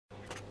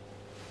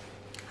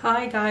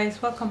Hi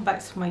guys, welcome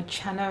back to my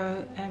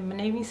channel. My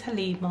name is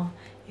Alima.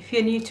 If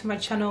you're new to my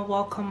channel,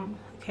 welcome.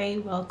 Okay,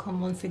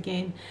 welcome once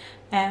again.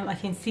 I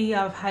can see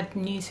I've had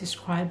new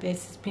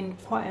subscribers. It's been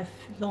quite a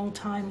long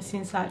time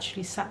since I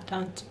actually sat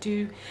down to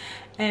do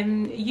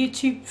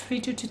YouTube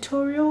video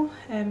tutorial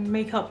and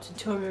makeup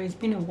tutorial. It's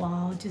been a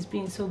while, just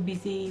been so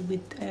busy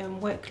with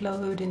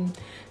workload and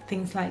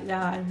things like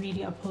that. I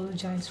really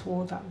apologize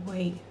for all that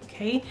wait.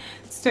 Okay,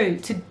 so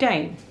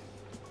today's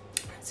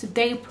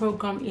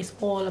program is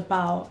all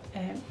about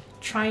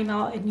trying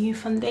out a new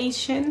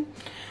foundation.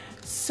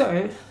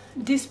 So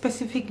this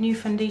specific new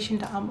foundation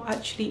that I'm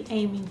actually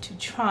aiming to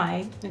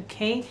try,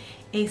 okay,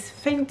 is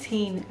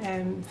Fenty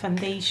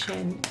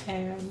foundation.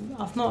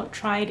 I've not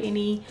tried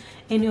any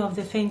of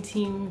the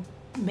Fenty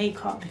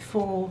makeup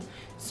before,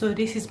 so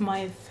this is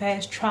my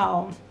first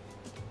trial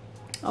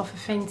of a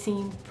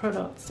Fenty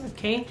products,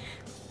 okay,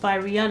 by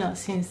Rihanna,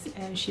 since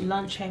she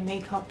launched her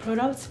makeup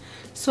products.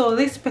 So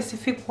this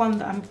specific one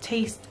that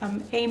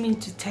I'm aiming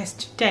to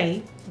test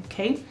today,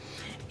 okay,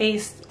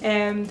 is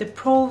the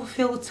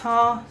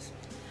FILT'R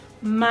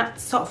matte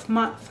soft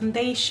matte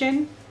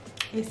foundation.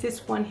 Is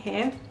this one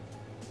here,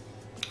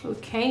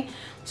 okay?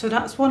 So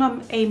that's what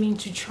I'm aiming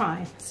to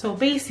try. So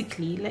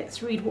basically,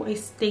 let's read what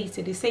is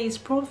stated. It says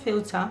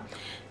FILT'R,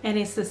 and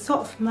it's a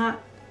soft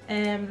matte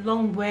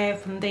long wear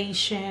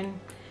foundation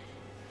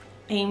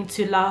aimed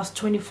to last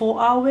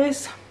 24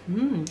 hours.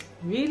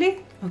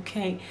 Really?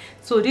 Okay,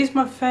 so this is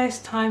my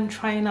first time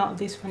trying out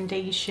this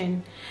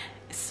foundation,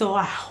 so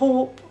I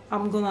hope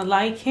I'm gonna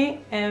like it.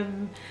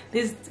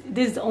 This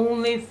is the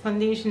only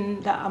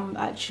foundation that I'm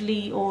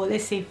actually, or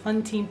let's say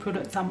Fenty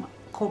products I'm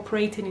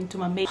incorporating into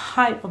my makeup.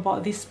 Hype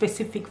about this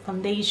specific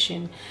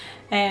foundation,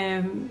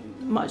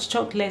 much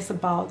talk less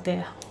about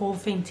the whole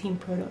Fenty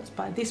products,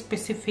 but this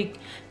specific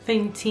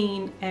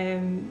Fenty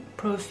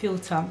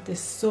FILT'R, there's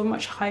so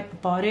much hype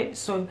about it,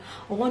 so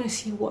I want to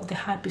see what the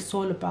hype is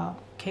all about.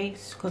 Okay,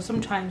 because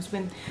sometimes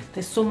when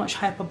there's so much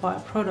hype about a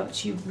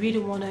product, you really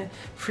want to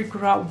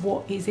figure out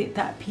what is it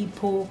that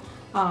people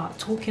are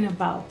talking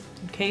about.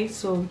 Okay,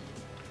 so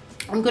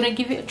I'm gonna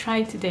give it a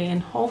try today,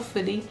 and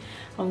hopefully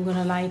I'm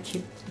gonna like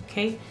it.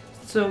 Okay,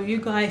 so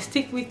you guys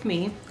stick with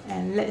me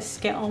and let's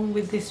get on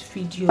with this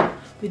video.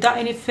 Without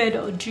any further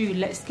ado,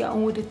 let's get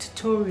on with the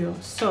tutorial.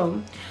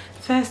 So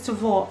first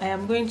of all, I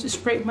am going to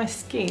spray my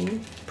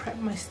skin, prep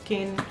my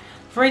skin.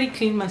 I've already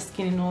cleaned my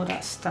skin and all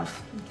that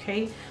stuff.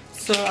 Okay,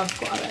 so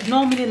I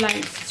normally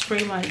like to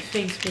spray my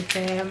face with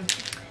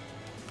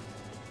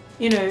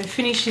you know,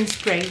 finishing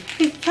spray.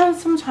 It can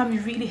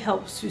sometimes really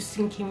helps to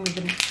sink in with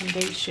the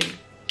foundation.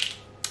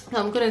 Now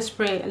I'm gonna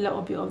spray a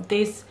little bit of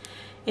this.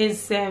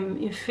 It's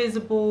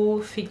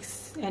Invisible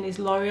Fix, and it's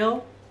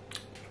L'Oreal.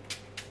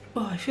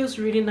 Oh, it feels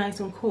really nice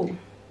and cool.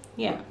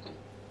 Yeah.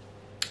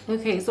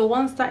 Okay, so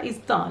once that is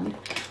done,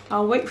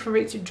 I'll wait for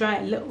it to dry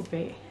a little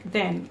bit.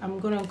 Then I'm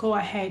gonna go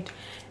ahead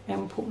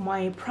and put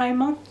my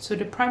primer. So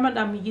the primer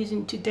that I'm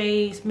using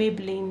today is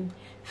Maybelline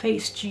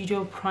Face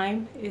Studio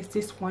Prime. Is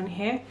this one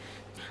here.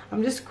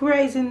 I'm just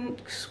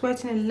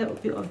squirting a little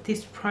bit of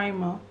this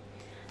primer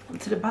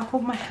onto the back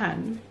of my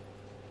hand,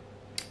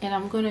 and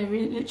I'm gonna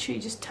literally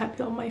just tap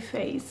it on my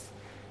face.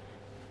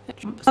 The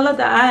color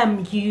that I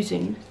am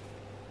using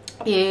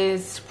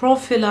is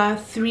FILT'R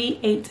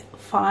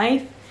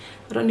 385.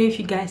 I don't know if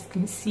you guys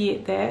can see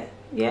it there.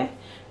 Yeah,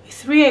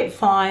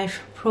 385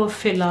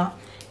 FILT'R,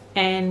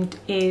 and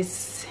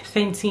is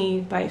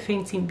Fenty by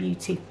Fenty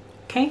Beauty.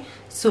 Okay,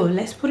 so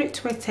let's put it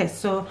to a test.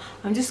 So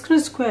I'm just gonna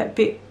squirt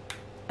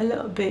a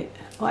little bit.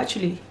 Oh,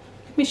 actually,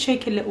 let me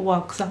shake it a little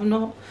while, because I've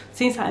not,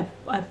 since I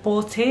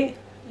bought it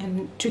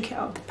and took it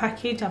out of the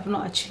package, I've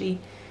not actually,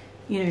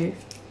 you know,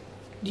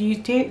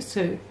 used it.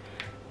 So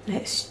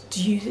let's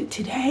use it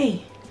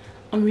today.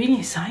 I'm really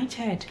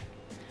excited,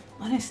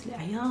 honestly.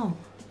 I am.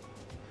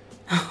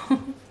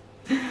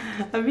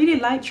 I really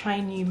like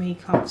trying new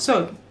makeup.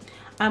 So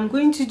I'm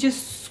going to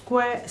just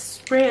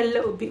spray a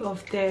little bit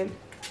of the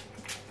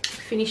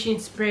finishing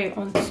spray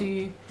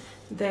onto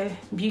the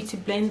beauty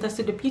blender.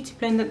 So the beauty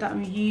blender that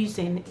I'm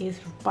using is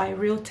by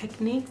Real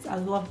Techniques. I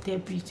love their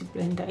beauty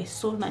blender. It's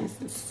so nice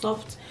and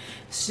soft.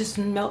 It's just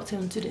melting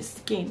onto the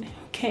skin.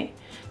 Okay,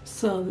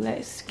 so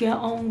let's get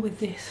on with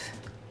this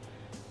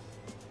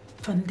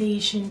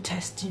foundation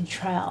testing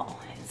trial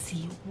and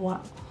see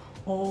what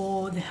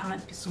all the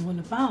hype is all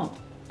about.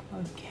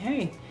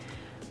 Okay,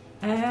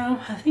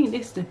 I think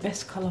this is the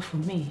best color for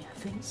me. I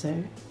think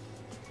so,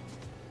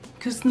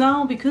 because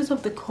now, because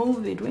of the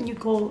COVID, when you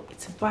go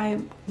to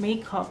buy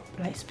makeup,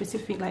 like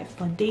specific like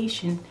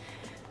foundation,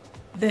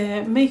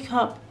 the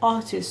makeup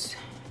artists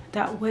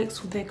that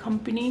works with their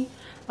company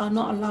are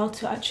not allowed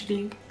to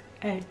actually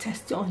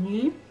test it on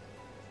you.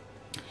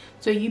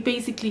 So you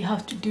basically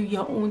have to do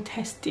your own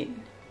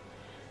testing,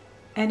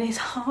 and it's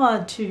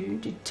hard to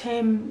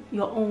determine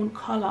your own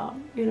color.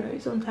 You know,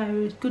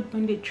 sometimes it's good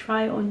when they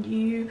try on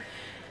you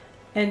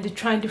and they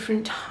try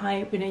different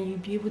type, and then you'll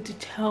be able to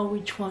tell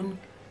which one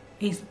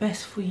is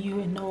best for you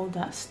and all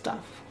that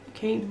stuff.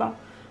 Okay, but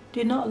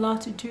they're not allowed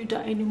to do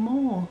that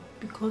anymore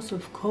because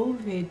of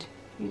COVID,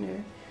 you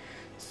know.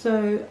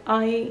 So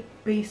I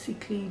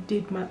basically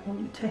did my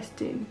own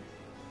testing,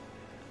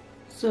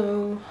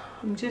 so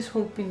I'm just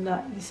hoping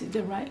that this is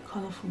the right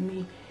color for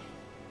me.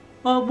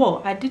 Oh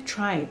well, I did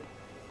try it.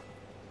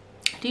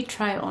 I did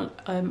try it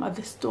on at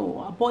the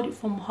store. I bought it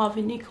from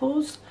Harvey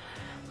Nichols.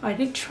 I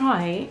did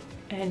try it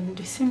and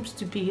it seems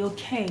to be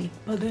okay,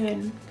 but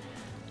then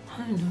I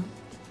don't know,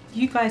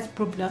 you guys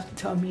probably have to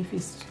tell me if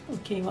it's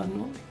okay or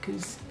not,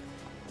 because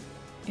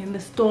in the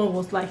store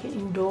was like an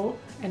indoor,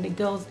 and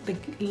the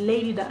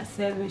lady that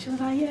served me, she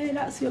was like, yeah,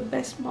 that's your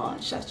best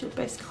match, that's your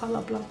best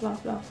color, blah blah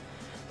blah.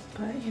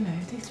 But you know,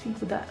 these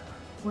people that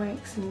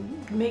works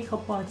and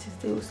makeup artists,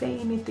 they will say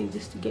anything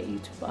just to get you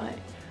to buy.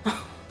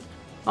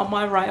 Am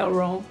I right or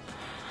wrong?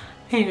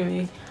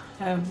 Anyway,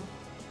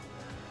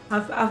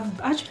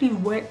 I've actually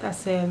worked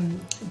as a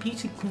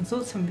beauty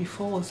consultant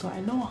before, so I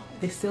know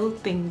the sale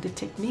thing, the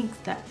techniques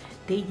that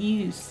they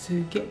use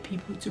to get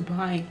people to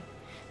buy.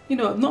 You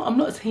know, I'm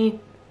not saying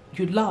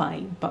you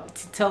lie, but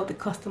to tell the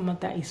customer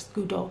that it's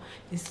good or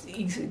it's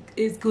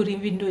good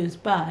even though it's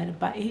bad.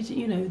 But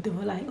you know, they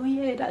were like, oh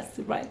yeah, that's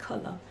the right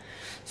color.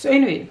 So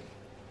anyway,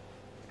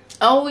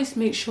 I always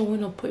make sure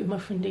when I put in my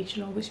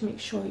foundation, I always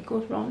make sure it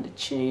goes around the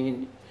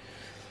chin,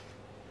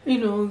 you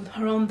know,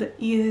 around the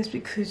ears,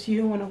 because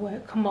you don't want to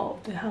come out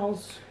of the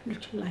house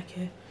looking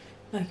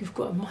like you've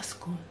got a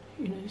mask on,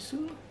 you know.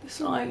 So the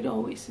side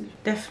always is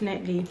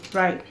definitely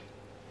right.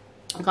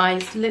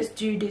 Guys, let's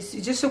do this.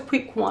 It's just a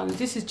quick one.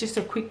 This is just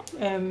a quick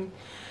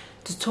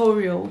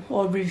tutorial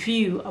or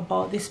review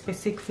about this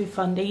specific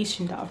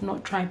foundation that I've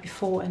not tried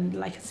before, and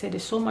like I said,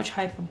 there's so much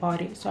hype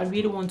about it, so I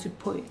really want to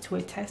put it to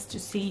a test to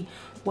see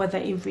whether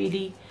it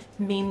really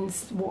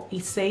means what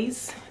it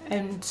says.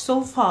 And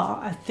so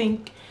far, I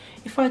think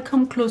if I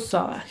come closer,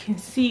 I can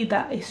see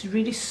that it's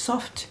really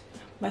soft.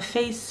 My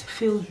face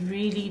feels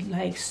really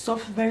like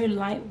soft, very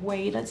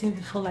lightweight. It doesn't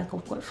even feel like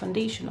I've got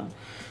foundation on.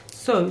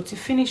 So to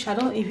finish, I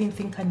don't even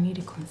think I need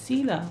a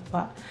concealer,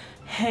 but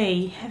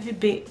hey, every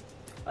bit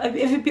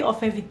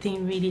of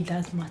everything really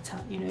does matter,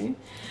 you know.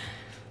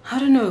 I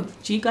don't know,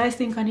 do you guys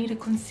think I need a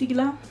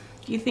concealer?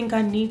 Do you think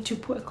I need to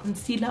put a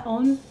concealer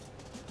on?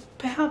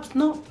 Perhaps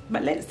not,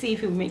 but let's see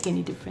if it will make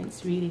any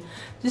difference. Really,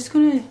 I'm just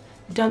gonna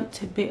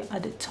dump a bit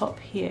at the top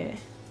here,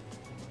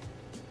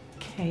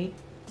 okay,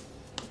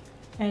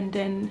 and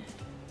then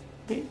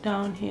a bit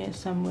down here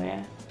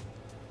somewhere.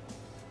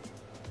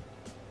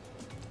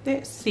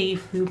 Let's see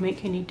if it will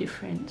make any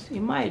difference.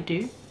 It might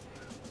do,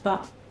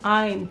 but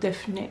I'm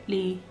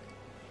definitely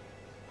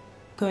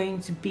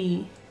going to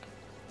be,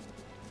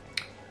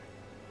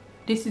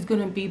 this is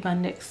going to be my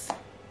next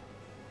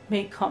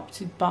makeup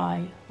to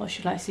buy, or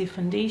should I say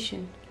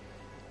foundation.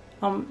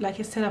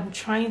 Like I said, I'm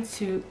trying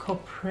to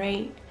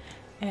incorporate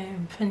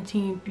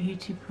Fenty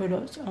Beauty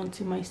products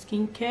onto my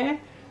skincare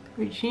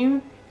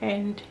regime,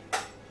 and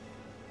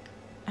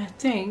I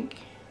think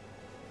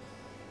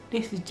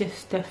this is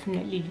just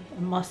definitely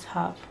a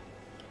must-have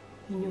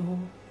in your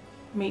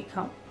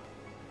makeup.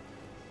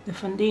 The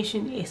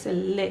foundation is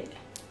lit.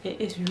 It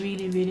is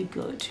really, really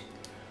good.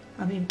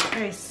 I'm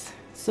impressed.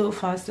 So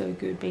far, so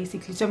good,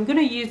 basically. So I'm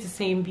gonna use the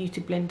same beauty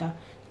blender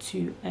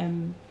to,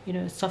 you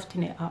know,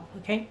 soften it up.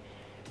 Okay.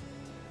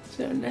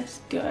 So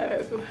let's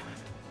go.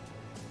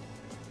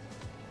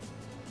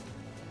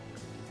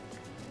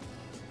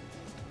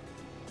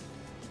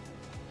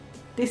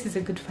 This is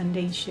a good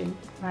foundation,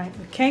 right?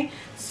 Okay.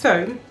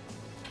 So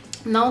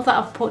now that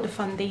I've put the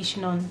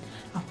foundation on,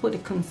 I've put the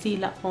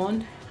concealer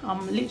on,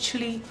 I'm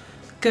literally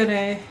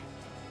gonna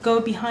go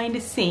behind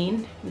the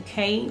scene,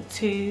 okay,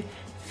 to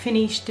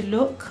finish the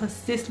look,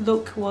 because this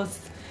look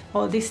was,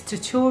 or this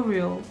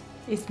tutorial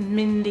is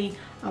mainly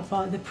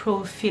about the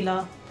Pro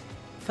Filler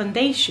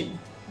foundation,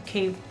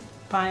 okay,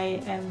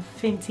 by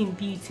Fenty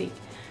Beauty.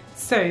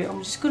 So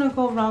I'm just gonna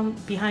go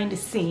around behind the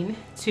scene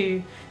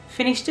to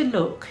finish the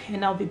look,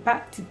 and I'll be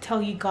back to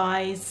tell you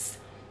guys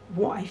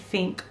what I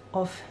think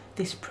of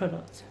this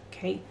product.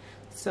 Okay,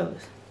 so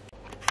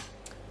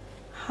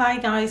hi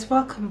guys,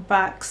 welcome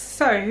back.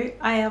 So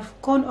I have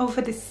gone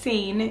over the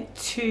scene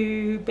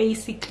to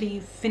basically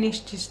finish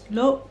this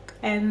look,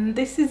 and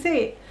this is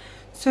it.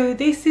 So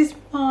this is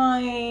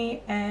my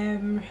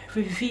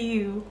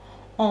review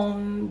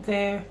on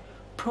the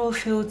Pro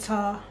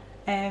FILT'R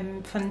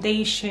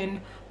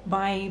foundation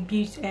by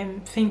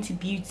Fenty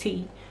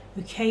Beauty.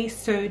 Okay,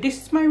 so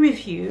this is my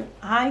review.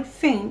 I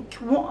think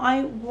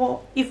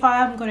what if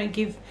I am gonna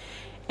give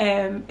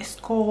a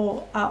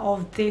score out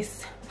of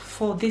this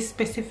for this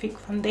specific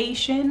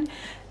foundation,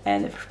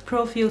 and the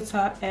Pro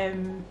FILT'R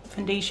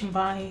foundation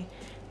by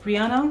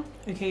Rihanna,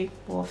 okay,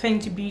 or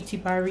Fenty Beauty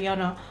by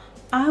Rihanna,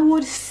 I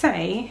would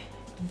say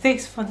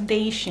this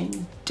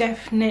foundation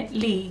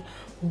definitely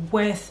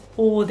worth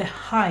all the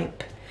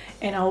hype,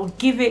 and I'll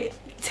give it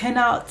 10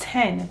 out of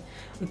 10.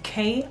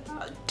 Okay,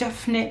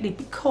 definitely,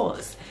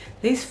 because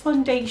this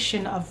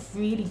foundation have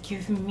really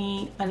given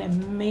me an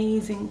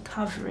amazing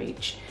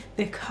coverage.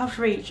 The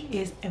coverage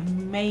is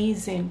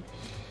amazing,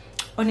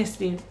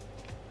 honestly.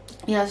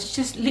 Yeah, it's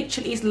just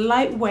literally, it's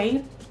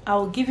lightweight.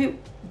 I'll give it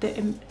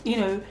the, you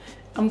know,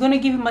 I'm gonna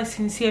give it my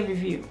sincere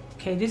review.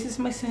 Okay, this is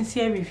my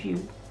sincere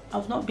review.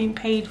 I've not been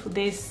paid for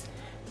this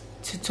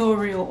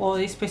tutorial or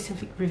this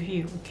specific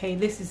review. Okay,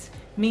 this is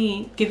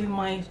me giving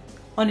my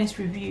honest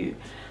review.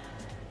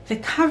 The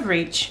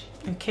coverage,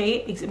 okay,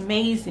 is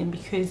amazing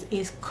because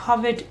it's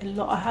covered a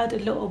lot. I had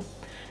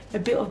a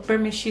bit of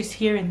blemishes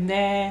here and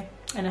there,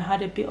 and I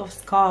had a bit of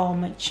scar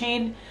on my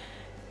chin,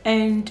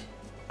 and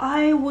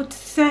I would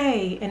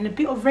say, and a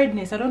bit of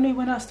redness. I don't know,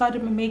 when I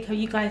started my makeup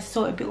you guys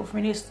saw a bit of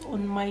redness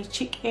on my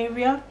cheek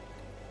area.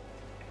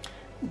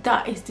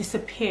 That is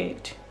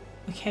disappeared.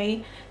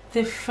 Okay,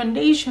 the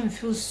foundation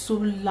feels so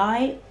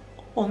light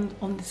on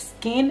the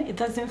skin. It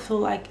doesn't feel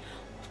like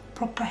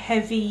proper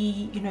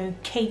heavy, you know,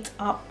 caked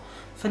up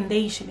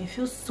foundation. It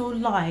feels so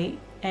light,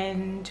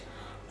 and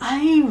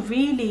I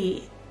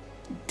really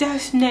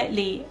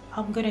definitely,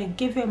 I'm gonna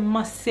give it a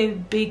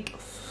massive big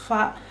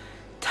fat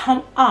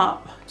thumb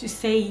up to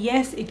say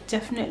yes, it's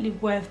definitely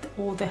worth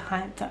all the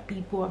hype that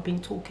people have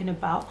been talking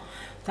about,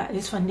 that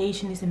this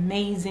foundation is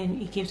amazing.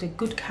 It gives a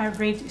good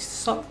coverage, it's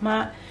soft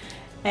matte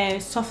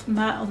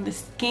on the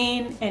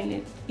skin, and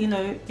it, you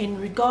know, in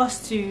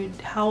regards to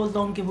how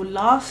long it will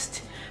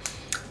last,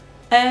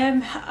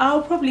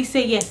 I'll probably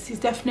say yes, it's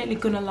definitely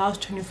gonna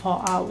last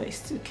 24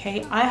 hours.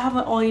 Okay, I have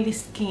an oily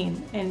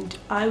skin, and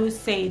I would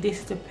say this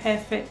is the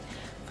perfect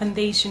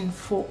foundation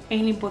for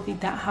anybody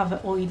that have an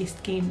oily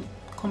skin.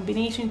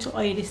 Combination to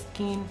oily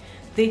skin,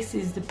 this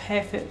is the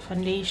perfect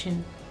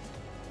foundation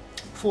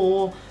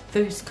for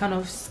those kind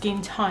of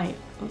skin type.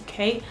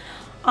 Okay,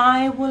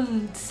 I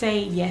will say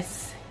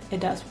yes,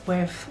 it is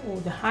worth all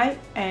the hype,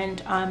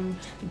 and I'm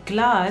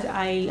glad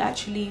I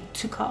actually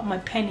took out my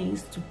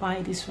pennies to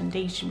buy this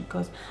foundation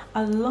because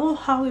I love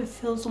how it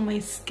feels on my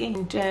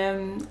skin,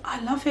 and I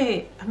love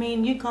it. I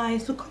mean, you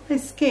guys, look at my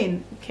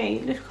skin. Okay,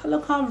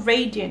 look how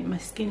radiant my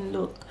skin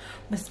looks.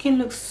 My skin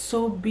looks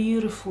so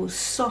beautiful,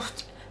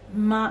 soft,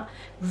 matte,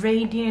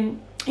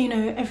 radiant. You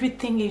know,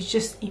 everything is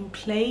just in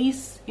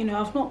place. You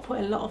know, I've not put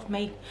a lot of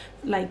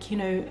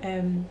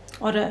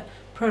other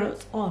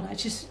products on. I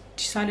just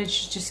decided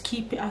to just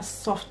keep it as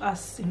soft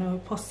as, you know,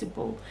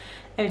 possible,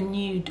 and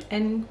nude,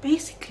 and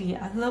basically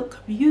I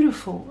look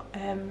beautiful.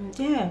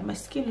 Yeah, my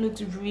skin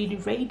looks really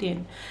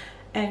radiant,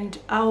 and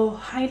I'll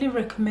highly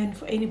recommend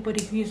for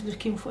anybody who is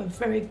looking for a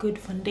very good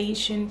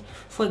foundation,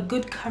 for a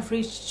good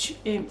coverage,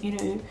 you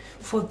know,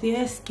 for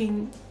their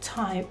skin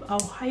type.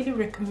 I'll highly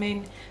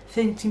recommend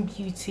Fenty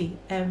Beauty.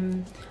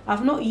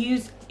 I've not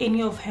used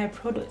any of her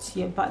products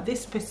yet, but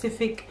this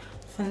specific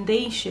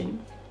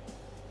foundation,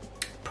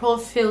 Pro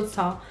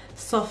Filt'R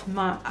Soft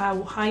Matte, I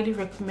will highly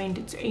recommend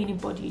it to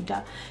anybody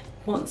that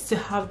wants to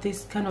have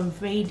this kind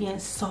of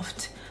radiant,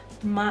 soft,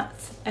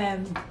 matte,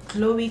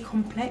 glowy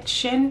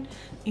complexion,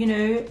 you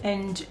know.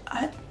 And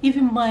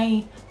even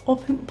my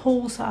open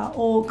pores are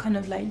all kind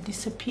of like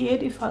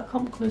disappeared. If I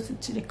come closer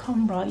to the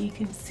camera, you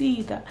can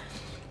see that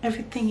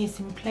everything is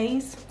in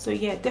place. So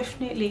yeah,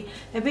 definitely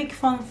a big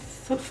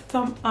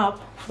thumb up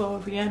for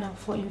Rihanna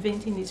for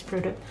inventing this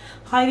product.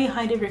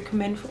 Highly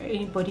recommend for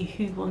anybody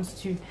who wants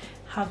to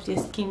have their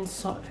skin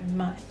soft and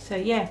matte. So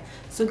yeah,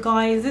 so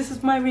guys, this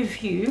is my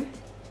review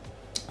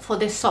for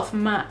the soft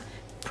matte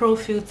Pro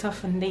Filt'R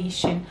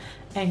foundation,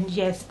 and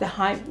yes, the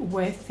hype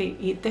worth it.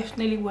 It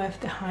definitely worth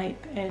the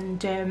hype.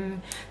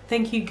 And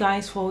thank you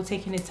guys for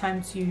taking the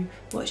time to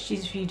watch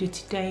this video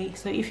today.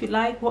 So if you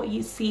like what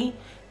you see,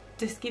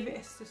 just give it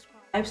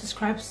a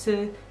subscribe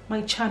to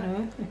my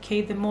channel.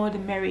 Okay, the more the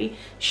merry.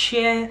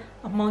 Share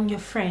among your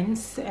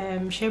friends,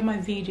 share my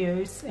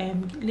videos,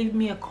 leave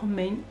me a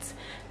comment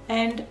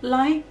and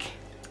like,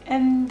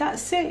 and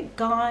that's it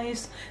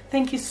guys.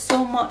 Thank you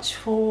so much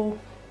for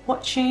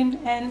watching,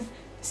 and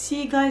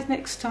see you guys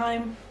next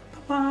time.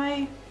 Bye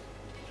bye.